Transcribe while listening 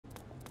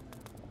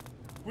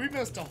We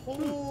missed a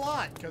whole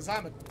lot because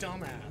I'm a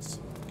dumbass.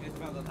 It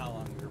depends on how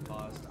long we were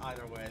paused.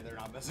 Either way, they're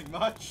not missing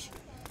much.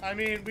 I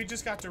mean, we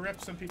just got to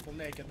rip some people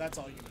naked. That's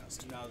all you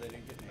missed. No, they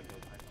didn't get naked.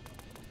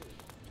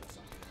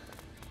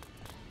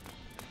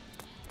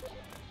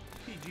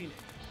 PG naked.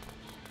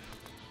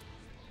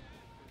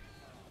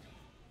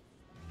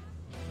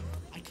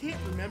 I can't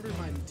remember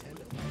my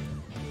Nintendo.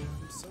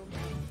 I'm so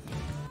mad.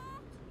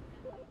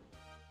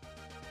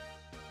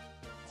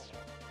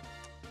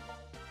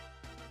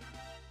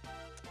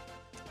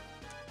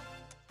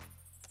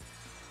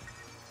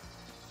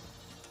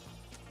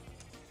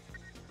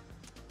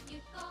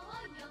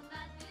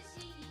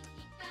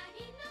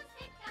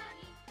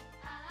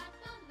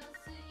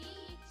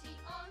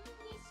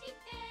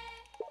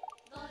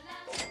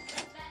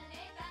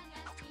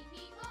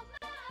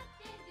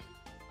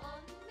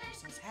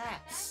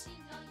 Hats.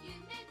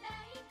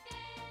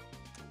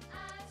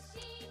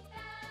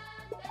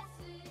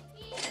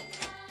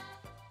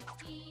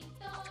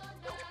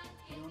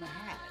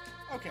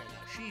 Okay,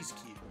 now she's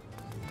cute.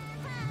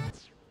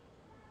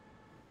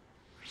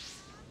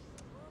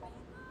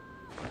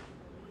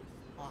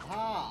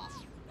 Aha!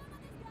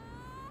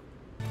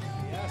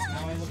 Yes,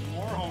 now I look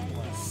more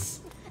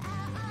homeless.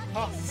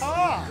 Ha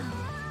ha!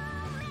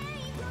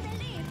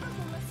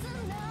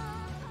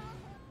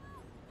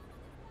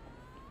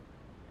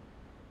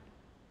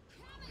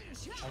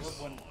 I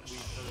love when we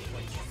first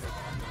like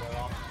stripped the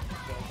off.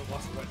 Both of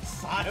us went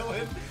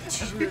silent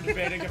as we were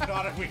debating if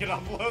not if we could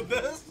upload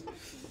this.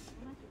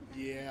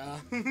 Yeah.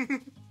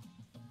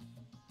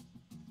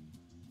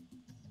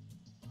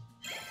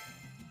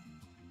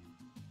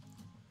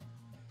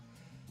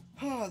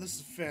 Oh, this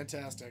is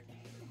fantastic.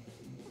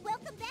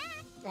 Welcome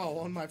back. Oh,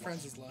 one of my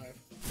friends is live.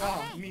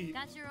 Oh, Okay, neat.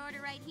 got your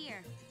order right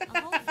here. A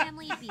whole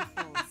family of beef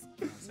bowls.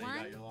 So you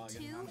got your 1, login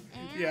 2, now?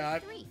 and Yeah,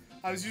 3.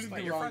 I was using But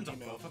the you're wrong friends on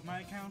email. both of my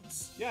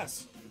accounts?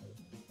 Yes.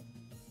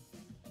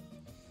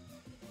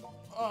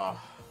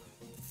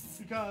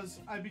 Because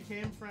I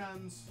became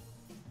friends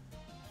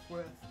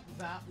with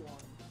that one.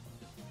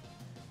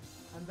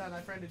 And then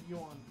I friended you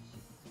on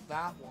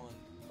that one.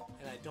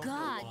 And I don't know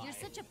God, why. you're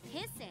such a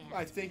pissant.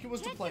 I think it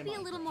was to Can't play you be a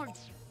Minecraft. little more...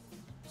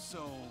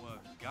 So,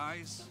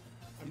 guys,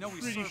 I'm you know we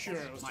pretty circled sure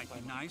it it was to might play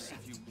be nice Minecraft.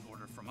 if you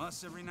order from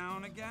us every now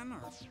and again,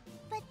 or...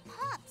 But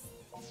Pops,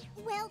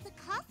 well, the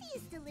coffee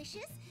is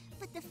delicious,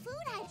 but the food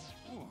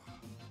Ooh,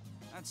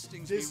 that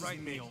stings This me right is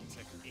in the making old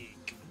ticker. me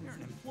ache. You're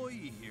an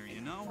employee here,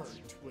 you know?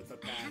 Hurt with a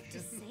I have to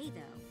passion. say,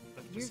 though,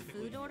 But your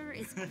specifically food order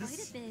is quite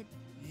a bit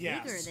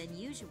Yes. bigger than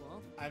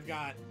usual. I've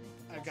got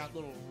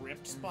little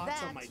rip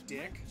spots on my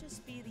dick. Might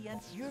just be the end.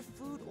 Your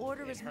food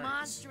order It is hurts.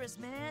 monstrous,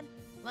 man.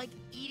 Like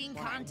eating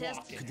When I contest.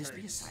 walk, it Could this be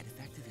a hurts. side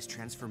effect of his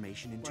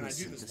transformation into When a I do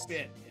the synthesis?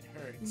 spit, it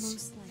hurts.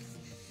 Most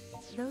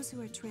likely. Those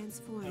who are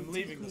transformed I'm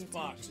leaving typically this attack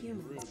box in your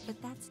humans, room.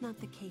 but that's not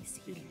the case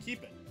You here. can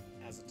keep it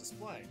as a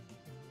display.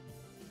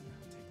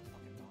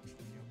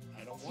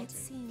 I don't want It to.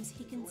 seems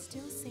he can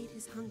still sate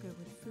his hunger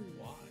with food,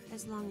 Why?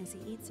 as long as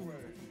he eats enough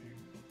of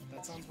it.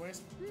 That sounds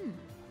wasteful.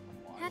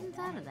 Hadn't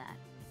thought of that.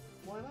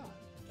 Why not?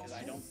 Because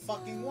I don't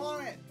fucking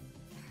want it.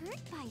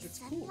 hurt by It's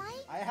cool.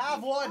 sunlight. I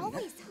have one.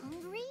 Always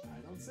hungry. I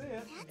don't see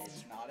it.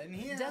 It's not in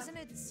here. Doesn't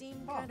it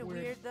seem Oh, kind of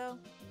weird. weird, though?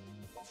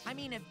 I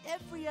mean, if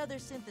every other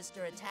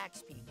synthester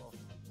attacks people,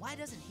 why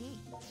doesn't he?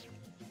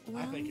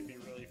 I think it'd be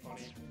really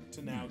funny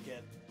to now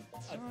get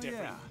a Oh,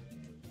 different. yeah.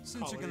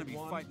 Since you're gonna be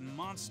colored one, fighting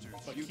monsters,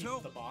 but you keep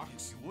don't. the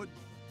box. If you would.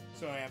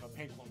 So I have a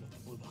pink one with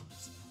a blue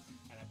box,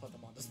 and I put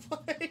them on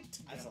display.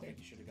 I still think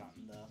you should have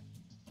gotten the.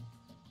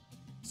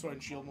 Sword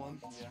and Shield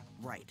one. Yeah.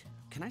 Right.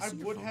 Can I I see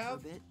your would phone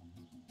have. for a bit?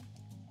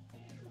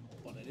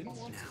 But I didn't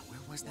want Now, to. where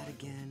was that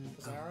again?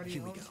 Because I already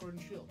here we own go. Sword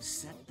and Shield.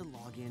 Set the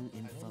login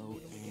info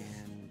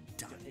and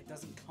done. It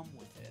doesn't come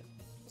with it.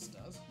 This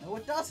does. No,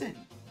 it doesn't.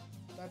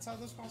 That's how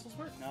those consoles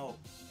work. No.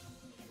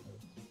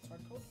 It's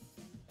hard code.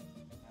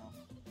 No.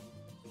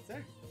 It's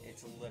there.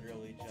 It's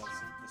literally just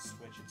the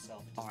Switch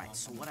itself. It does All right, not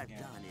so come what with I've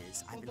the game. done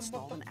is I've What the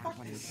installed an app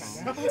on your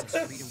phone fuck? that lets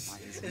Freedom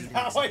Fighters Is read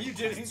that why and you execute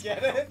didn't quests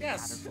get without it?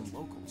 Yes. data from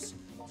locals.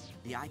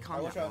 The I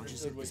icon wish that I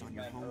launches understood it what is you on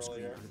your meant home screen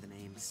earlier. under the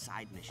name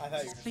Side I Missions. thought you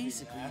were just being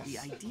Basically, the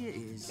ass. idea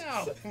is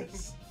No.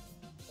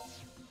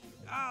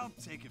 I'll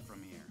take it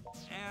from here.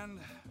 And,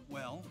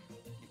 well,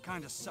 you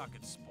kind of suck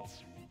at sport.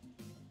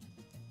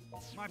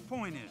 My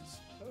point is,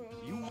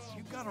 you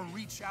gotta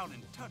reach out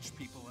and touch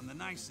people in the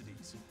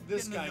niceties.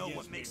 This Getting guy to know gives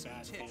what me makes them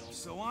bad tick. feels.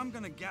 So I'm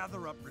gonna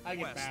gather up I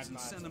get bad requests and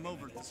vibes send them looking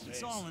over. at his It's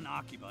face. all in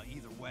Akiba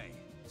either way.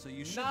 So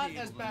you should Not be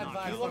as able bad to knock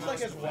vibes He out looks the like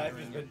his rest wife of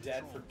has the been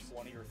dead for controls.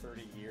 20 or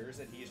 30 years,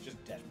 and he's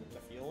just desperate to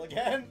feel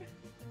again.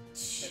 In a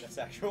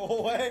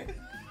sexual way.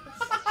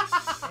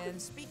 And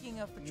speaking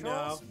of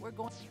patrols, No. we're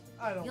going.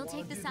 I don't You'll want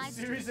take to the do side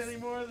the series streets.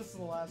 anymore. This is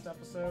the last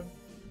episode.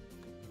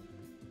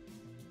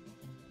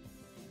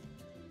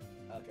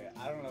 Okay,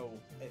 I don't know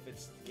if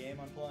it's the game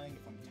I'm playing,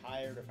 if I'm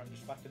tired, if I'm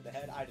just fucked in the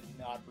head. I did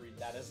not read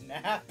that as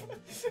nap.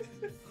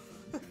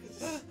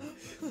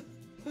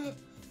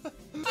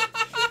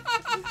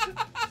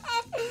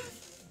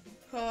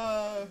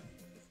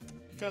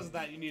 Because of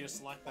that, you need to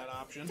select that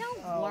option. Don't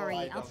Oh, worry.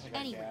 I don't think I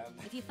Anyway,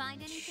 can. if you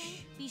find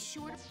anything, be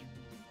sure to...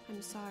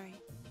 I'm sorry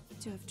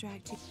to have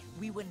dragged you.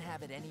 We wouldn't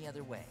have it any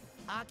other way.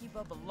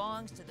 Akiba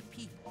belongs to the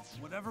people.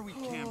 Whatever we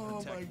can Oh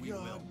my protect, we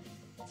God. will.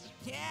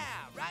 Yeah,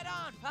 right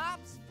on,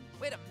 Pops.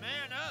 Way to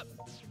man up.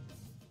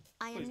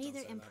 I am Please don't neither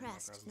say that in my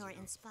impressed presence nor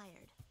again.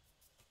 inspired.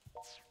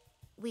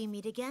 We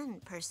meet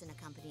again, person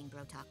accompanying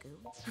Brotaku.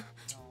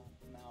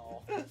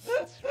 No.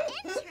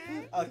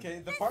 Enter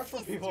Okay, the parts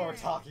where people are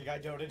talking I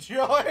don't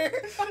enjoy.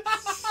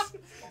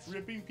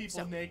 Ripping people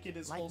So, naked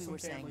is like we wholesome were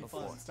saying family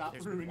before, fun. Stop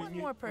there's ruining one it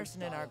more with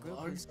person in our group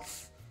dialogue.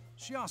 who's...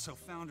 She also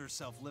found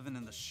herself living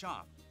in the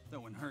shop,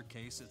 though in her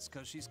case it's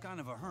because she's kind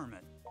of a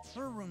hermit.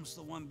 Her room's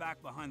the one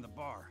back behind the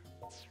bar.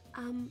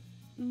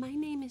 My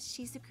name is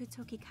Shizuku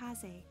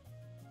Tokikaze.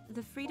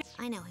 The freedom.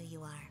 I know who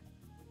you are.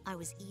 I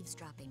was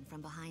eavesdropping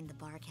from behind the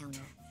bar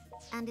counter.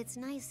 And it's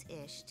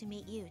nice-ish to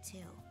meet you,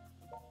 too.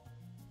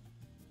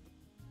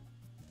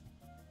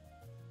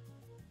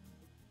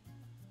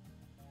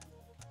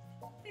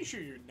 Be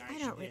sure you're nice. I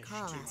don't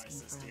recall to my asking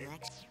for sister. a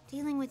lecture.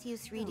 Dealing with you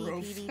 3D Bro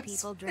PD fest.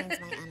 people drains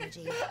my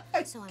energy,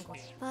 so I'm going.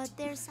 But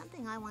there's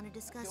something I want to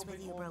discuss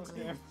with you,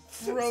 Broccoli.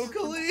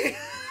 Broccoli.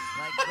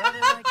 Like brother,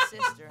 like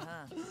sister,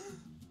 huh?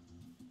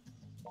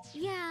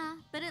 Yeah,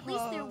 but at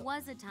least there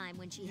was a time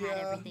when she had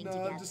Yeah, everything no,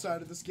 together. I've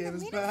decided this The game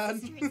is little bad.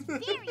 sister is very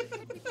good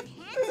with her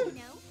hands, you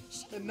know.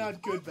 She can And not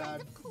make all good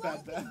kinds bad. of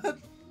Bad clothes.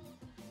 bad.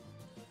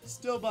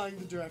 Still buying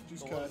the director's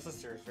The little cut.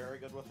 sister is very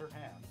good with her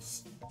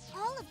hands.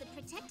 All of the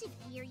protective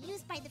gear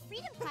used by the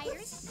Freedom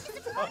Fighters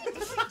is a product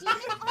of her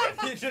demon art.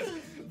 He just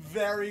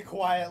very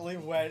quietly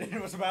went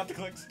and was about to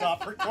click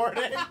stop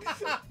recording.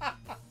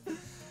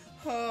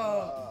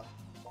 Oh,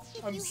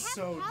 If I'm you have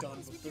so done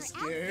problems with your this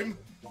outfit, game.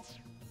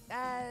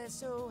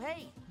 So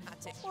hey,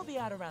 that's it. We'll be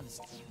out around the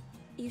station.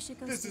 You should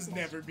go. This see is the-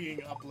 never being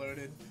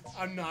uploaded.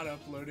 I'm not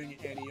uploading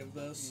any of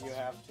this. You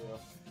have to.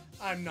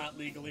 I'm not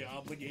legally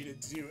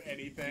obligated to do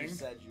anything. You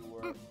said you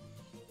were.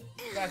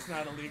 That's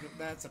not illegal.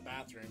 That's a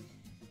bathroom.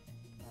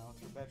 Now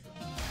it's your bedroom.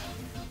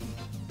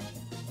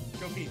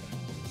 Go pee.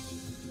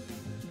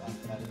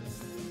 That is.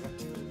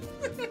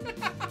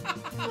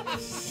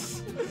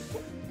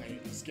 I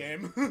hate this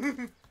game.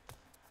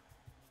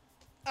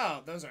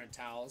 Oh, those aren't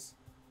towels.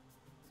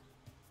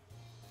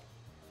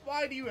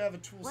 Why do you have a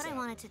tool what set? I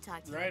wanted to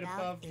talk to you Right about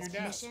above is your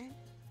desk. mission: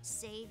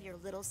 save your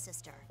little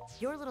sister.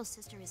 Your little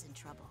sister is in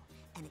trouble,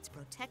 and it's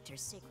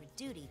Protector's sacred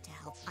duty to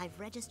help. I've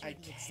registered I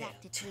the exact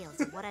can't.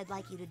 details of what I'd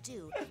like you to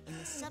do in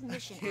the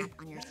submission app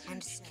on your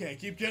and Can't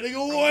keep getting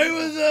away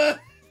with it.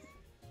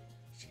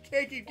 She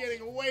can't keep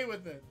getting away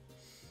with it.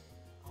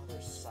 Oh,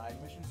 there's side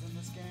missions in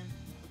this game?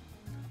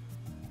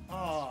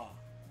 Oh,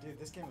 Dude,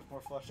 this game is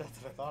more fleshed out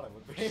than I thought it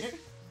would be.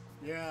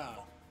 yeah.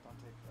 Don't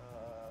take.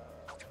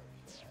 Okay.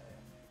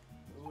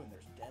 Ooh, and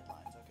there's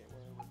deadlines. Okay,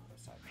 where are the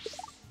side missions?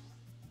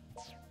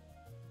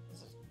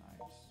 This is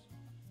nice.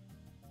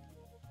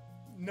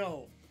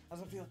 No. I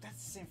was gonna be like,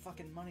 that's the same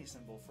fucking money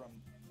symbol from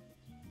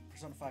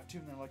Persona 5 2,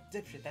 and they're like,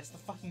 dipshit, that's the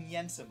fucking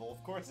yen symbol.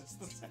 Of course it's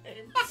the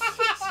same.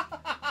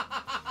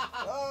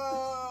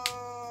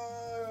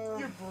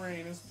 Your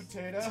brain is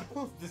potato.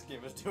 This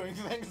game is doing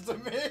things to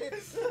me.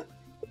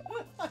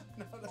 Not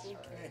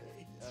okay.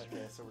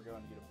 Okay, so we're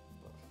going to get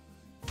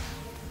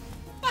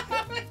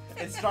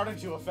a. It's starting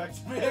to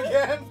affect me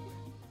again.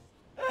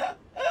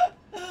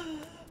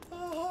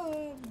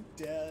 Oh, I'm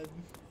dead.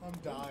 I'm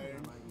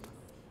dying.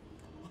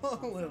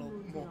 A little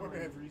more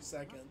every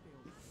second.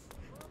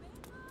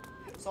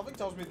 Something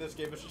tells me this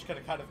game is just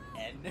gonna kind of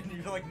end, and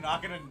you're like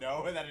not gonna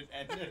know that it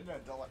ended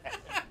until it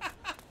ended.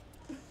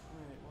 Wait,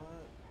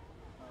 what?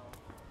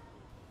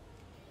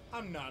 Oh.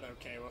 I'm not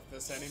okay with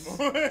this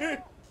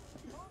anymore.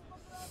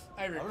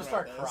 I regret I'm gonna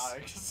start this.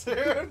 crying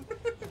soon.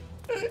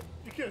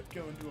 You're gonna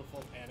go into a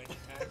full panic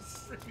attack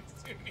pretty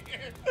soon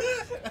here.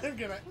 I'm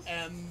gonna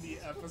end the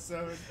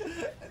episode,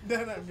 and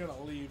then I'm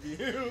gonna leave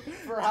you.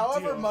 For to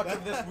however deal much with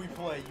of this that. we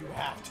play, you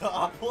have to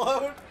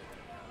upload.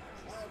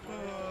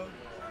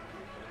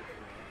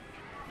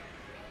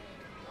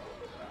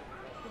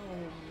 Oh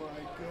my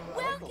god. I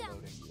like the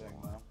loading thing,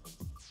 though.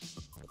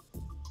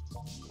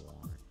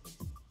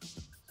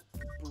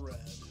 Bread.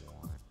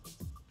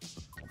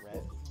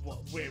 Red? What?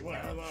 Wait, what?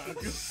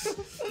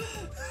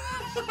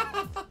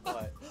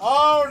 What?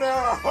 Oh no!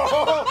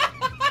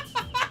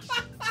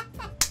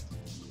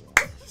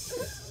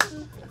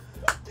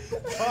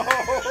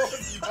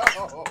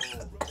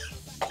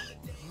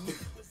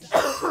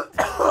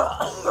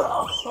 Oh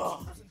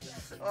no!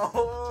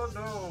 Oh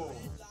no!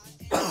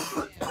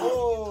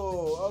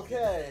 Oh,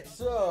 okay,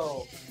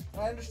 so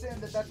I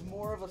understand that that's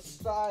more of a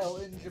style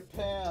in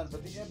Japan,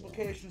 but the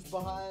implications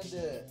behind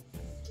it.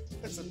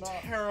 It's a Not-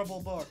 terrible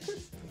book.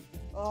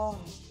 Oh.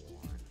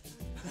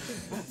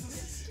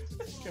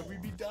 Can we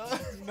be done?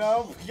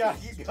 No, we gotta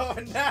keep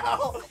going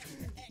now.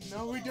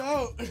 No, we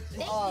don't.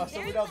 Oh,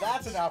 so we know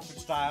that's an outfit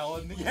style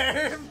in the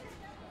game.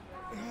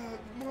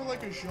 More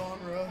like a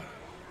genre.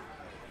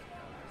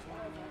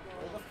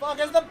 Where the fuck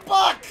is the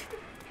book?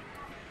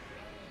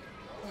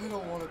 I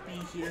don't want to be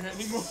here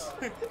anymore.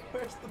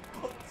 Where's the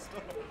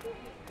bookstore?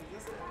 Is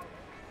this it?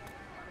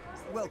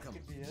 Welcome.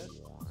 Could be it.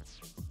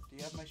 Do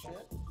you have my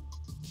shit?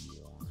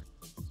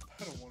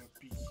 I don't want to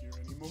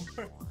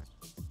anymore.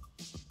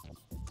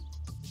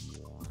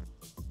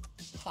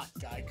 Hot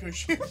guy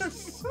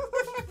cushions.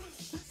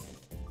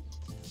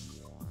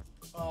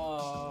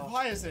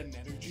 Why is it an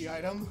energy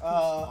item?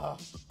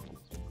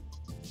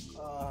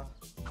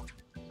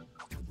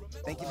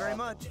 Thank you very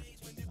much.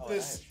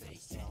 This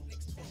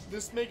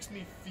makes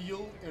me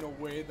feel in a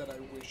way that I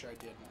wish I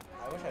didn't.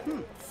 I wish I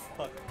did.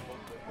 Fuck.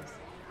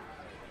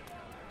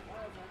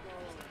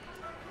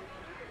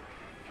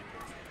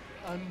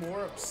 I'm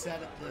more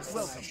upset at this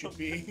than I should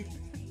be.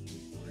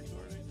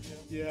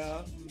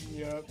 Yeah,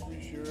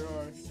 we sure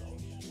are.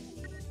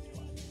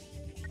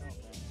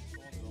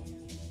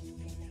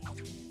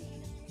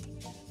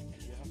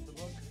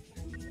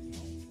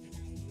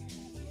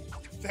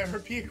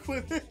 Therapy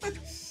equipment.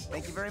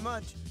 Thank you very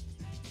much.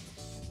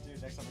 Dude,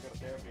 next time I go to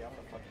therapy, I'm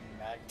gonna fucking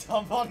mag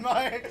dump on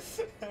my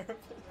therapist.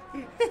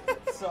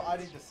 So I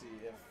need to see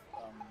if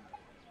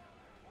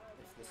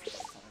this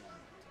is something I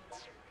need to.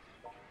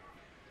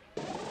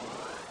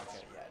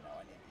 Okay, yeah, no,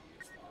 I need to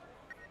use that.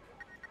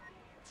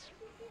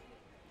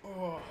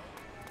 Oh,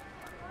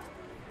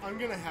 I'm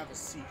gonna have a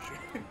seizure.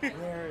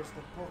 Where is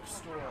the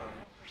bookstore?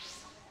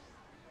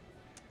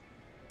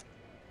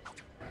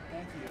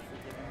 Thank you for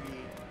giving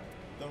me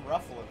the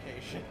rough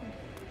location.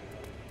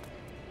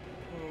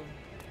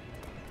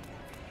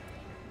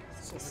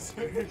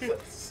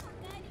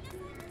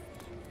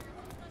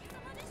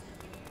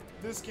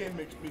 This game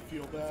makes me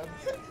feel bad.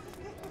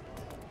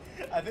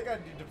 I think I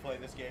need to play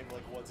this game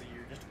like once a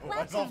year just to put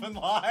myself in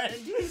line.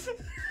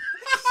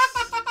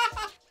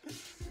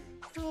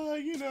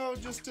 You know,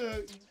 just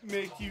to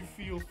make you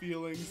feel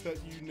feelings that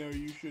you know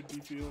you should be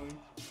feeling.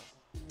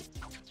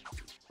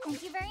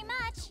 Thank you very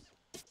much.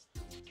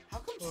 How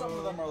come some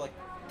of them are like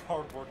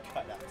cardboard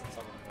cutouts and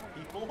some of them are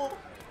people?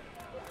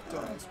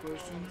 Don't ask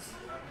questions.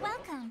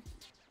 Welcome.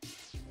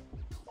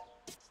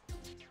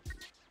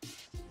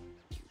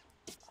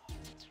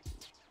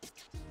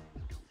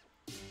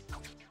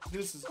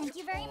 This is. Thank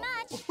you very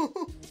much.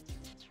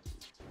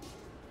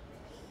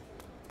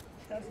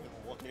 That's been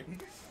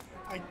looking.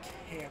 I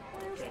can't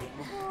look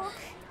anymore.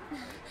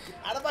 Get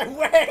out of my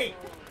way!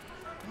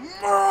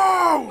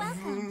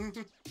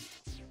 Move!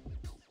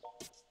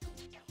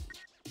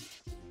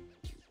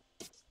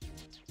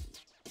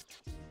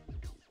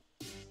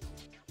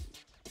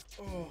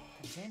 Oh.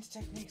 Contains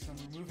techniques on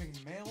removing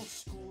male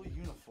school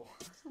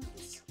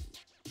uniforms.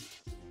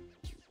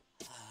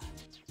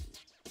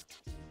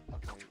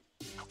 Okay.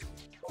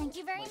 Thank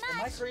you very Wait, am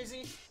I much.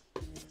 crazy?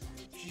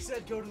 She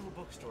said go to a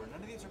bookstore.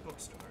 None of these are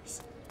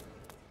bookstores.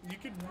 You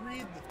could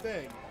read the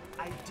thing.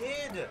 I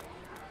did!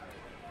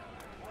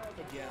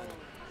 Again.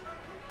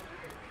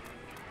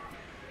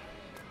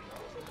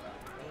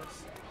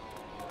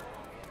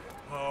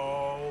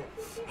 Oh.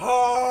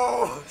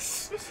 Oh!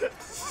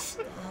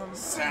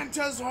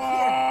 Santa's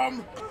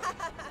home!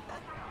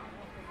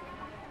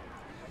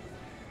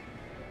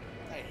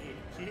 I hate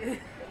it here.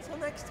 Until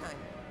next time.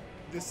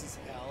 This is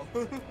hell.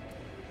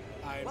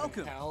 I'm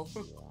Welcome. hell. I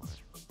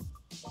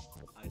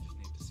just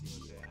need to see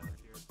what they have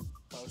here.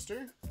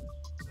 Poster?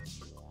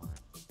 Oh,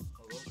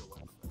 those are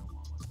weapons.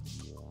 I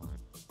don't want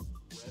weapons.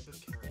 Red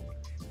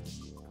character.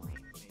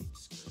 Green maid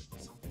skirt.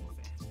 Something with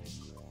anime.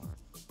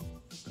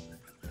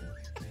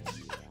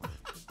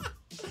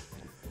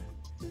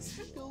 This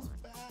feels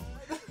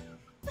bad.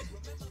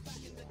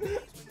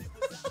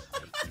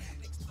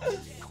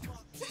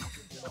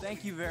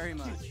 Thank you very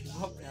much.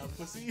 Up now,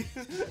 pussy.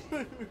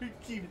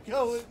 Keep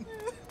going.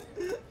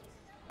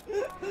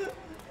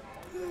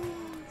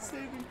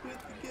 Say we quit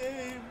the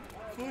game.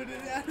 Put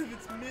it out of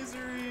its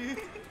misery.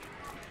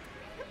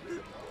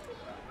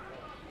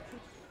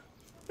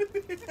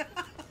 Did that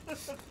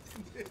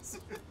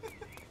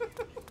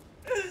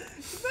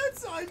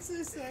song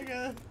say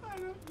Sega? I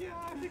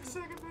think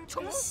Sega made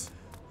this.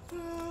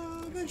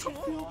 They should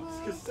feel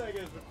bad. Because Sega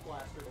has been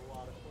plastered a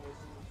lot of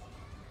places.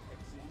 So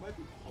you might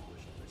be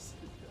publishing this.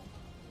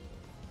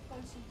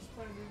 Licensed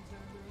by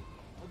Nintendo.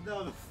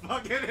 No, the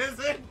fuck it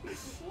isn't!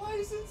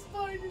 Licensed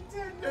by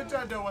Nintendo.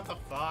 Nintendo, what the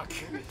fuck?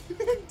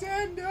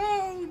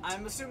 Nintendo.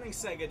 I'm assuming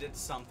Sega did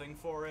something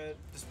for it,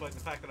 despite the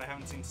fact that I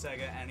haven't seen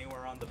Sega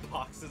anywhere on the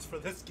boxes for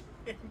this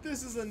game.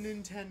 This is a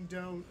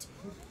Nintendo.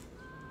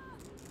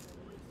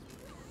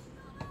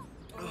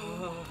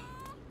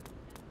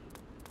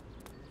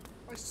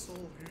 My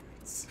soul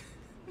hurts.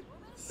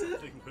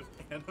 Something with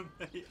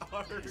anime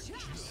art.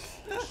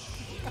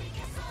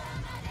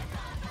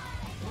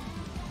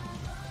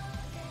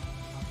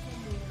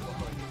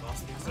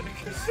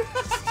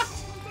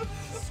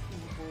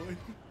 Schoolboy.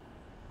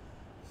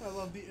 I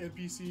love the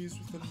NPCs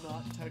with the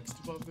not text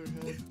above their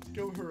head.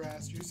 Go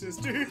harass your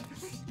sister.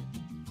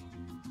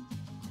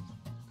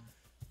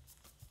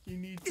 You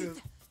need to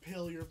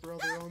pill your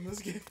brother on this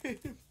game. You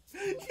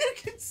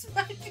can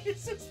smack your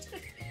sister.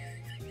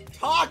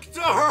 Talk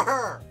to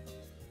her!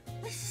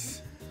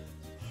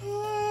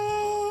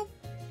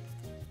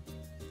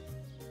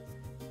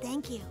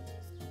 Thank you.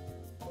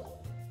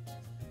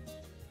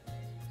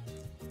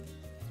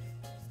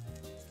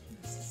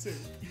 This is so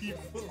evil.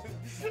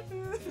 What do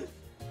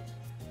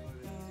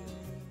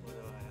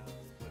I have?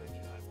 What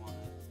did I want?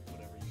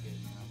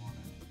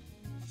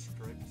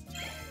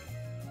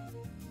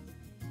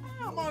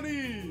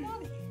 Money!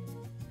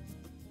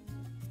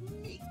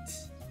 Neat.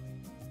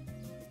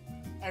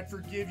 I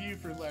forgive you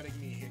for letting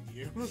me hit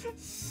you.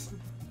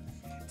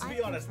 To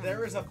be honest,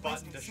 there is a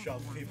button to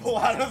shove people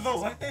out of the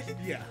way.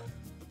 Yeah.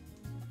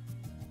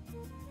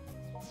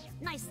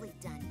 Nicely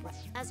done, Brett.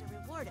 As a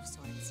reward of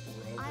sorts,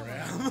 I will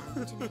Program. allow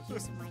you to make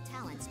use of my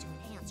talents to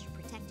enhance your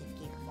protective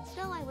gear.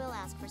 Though I will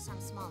ask for some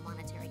small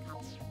monetary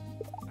compensation.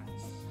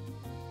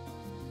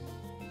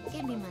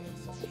 Give me money.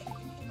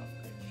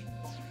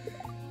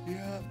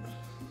 Yep.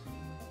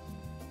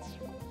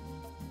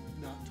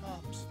 Not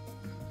tops.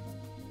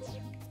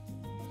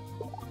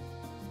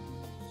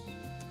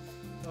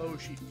 Oh,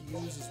 she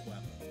fuses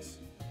weapons.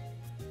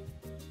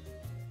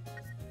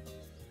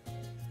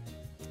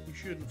 You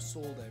shouldn't have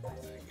sold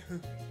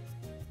everything.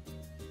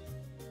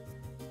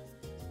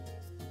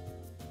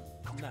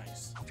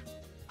 Nice.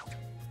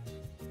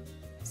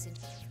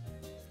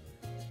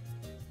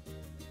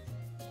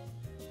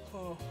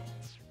 Oh.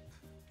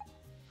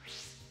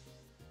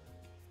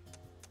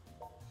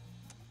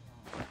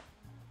 Here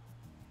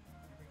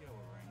we go,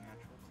 we're wearing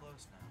natural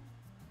clothes now.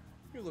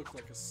 You look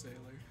like a sailor.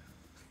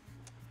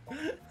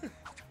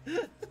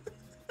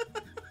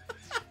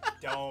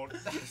 Don't.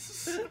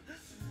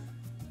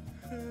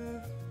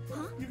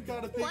 You've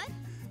got a pic. What?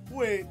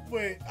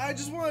 Wait. I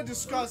just want to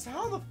discuss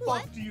how the fuck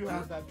What? do you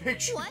have that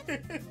picture? What?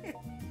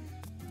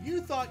 You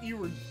thought you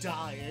were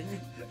dying.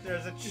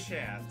 There's a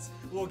chance.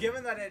 Well,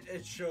 given that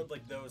it showed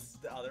like the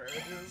other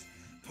images,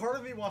 part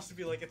of me wants to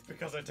be like it's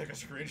because I took a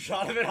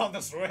screenshot of it on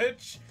the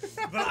Switch.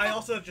 But I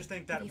also just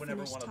think that Have you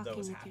whenever finished one of talking those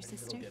with your happens,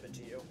 sister? it'll give it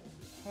to you.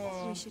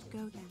 We should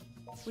go then.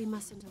 We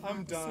mustn't allow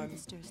I'm the done.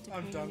 Synthesters to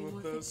I'm create done any with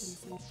more this.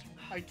 victims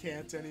I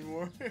can't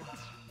anymore.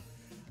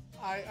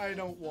 I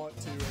don't want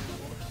to anymore.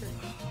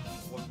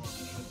 One more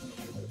mission.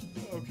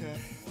 Okay.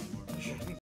 One more mission.